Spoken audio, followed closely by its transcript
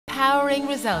Empowering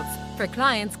results for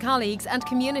clients, colleagues and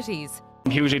communities.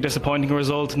 Hugely disappointing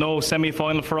result. No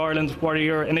semi-final for Ireland. What are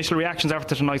your initial reactions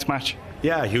after tonight's match?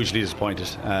 Yeah, hugely disappointed.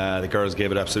 The girls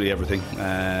gave it absolutely everything,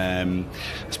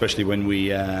 especially when we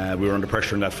were under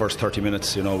pressure in that first 30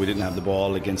 minutes. You know, we didn't have the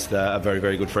ball against a very,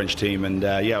 very good French team, and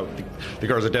the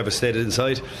girls are devastated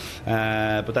inside.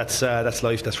 But that's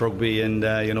life, that's rugby, and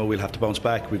you know, we'll have to bounce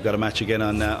back. We've got a match again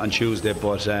on Tuesday,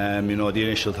 but you know, the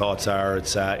initial thoughts are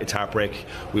it's heartbreak.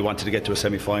 We wanted to get to a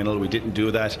semi-final, we didn't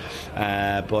do that,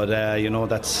 but you know,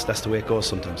 that's the way it goes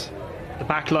sometimes. The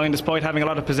back line, despite having a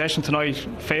lot of possession tonight,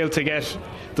 failed to get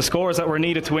the scores that were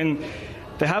needed to win.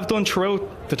 They have done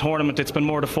throughout the tournament. It's been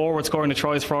more the forward scoring the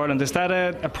tries for Ireland. Is that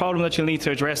a problem that you'll need to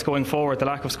address going forward, the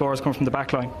lack of scores coming from the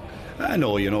back line?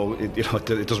 No, it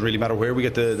doesn't really matter where we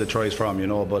get the tries from, you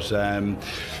know, but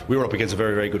we were up against a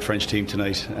very, very good French team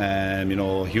tonight, you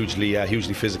know, hugely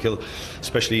physical,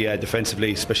 especially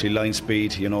defensively, especially line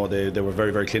speed. You know, they were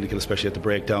very, very clinical, especially at the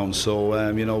breakdown.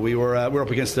 So, you know, we're up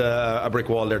against a brick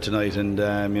wall there tonight, and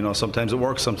you know, sometimes it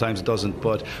works, sometimes it doesn't,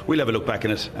 but we'll have a look back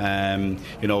in it.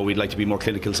 You know, we'd like to be more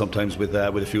clinical sometimes with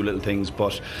a few little things,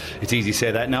 but it's easy to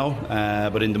say that now,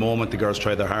 but in the moment the girls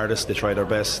tried their hardest, they tried their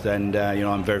best, and you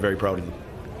know, I'm very, very proud of them.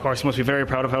 Of course, you must be very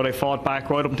proud of how they fought back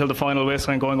right up until the final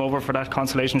whistle and going over for that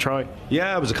consolation try.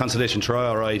 Yeah, it was a consolation try,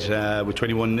 all right. With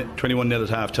 21-0 at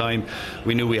half time,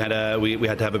 we knew we had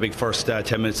to have a big first 10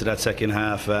 minutes of that second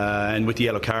half, and with the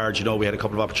yellow card, you know, we had a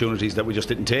couple of opportunities that we just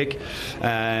didn't take,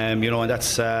 you know, and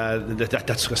that's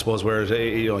I suppose where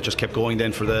you know, it just kept going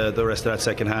then for the rest of that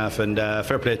second half, and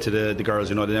fair play to the girls.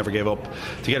 You know, they never gave up.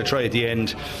 To get a try at the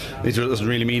end, it doesn't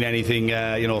really mean anything,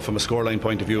 you know, from a scoreline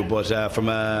point of view, but from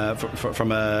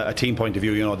a team point of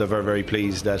view, you know, they're very, very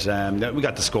pleased that we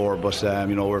got the score, but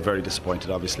you know, we're very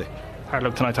disappointed, obviously. Hard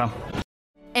luck tonight, Tom.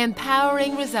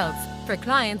 Empowering results for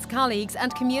clients, colleagues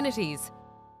and communities.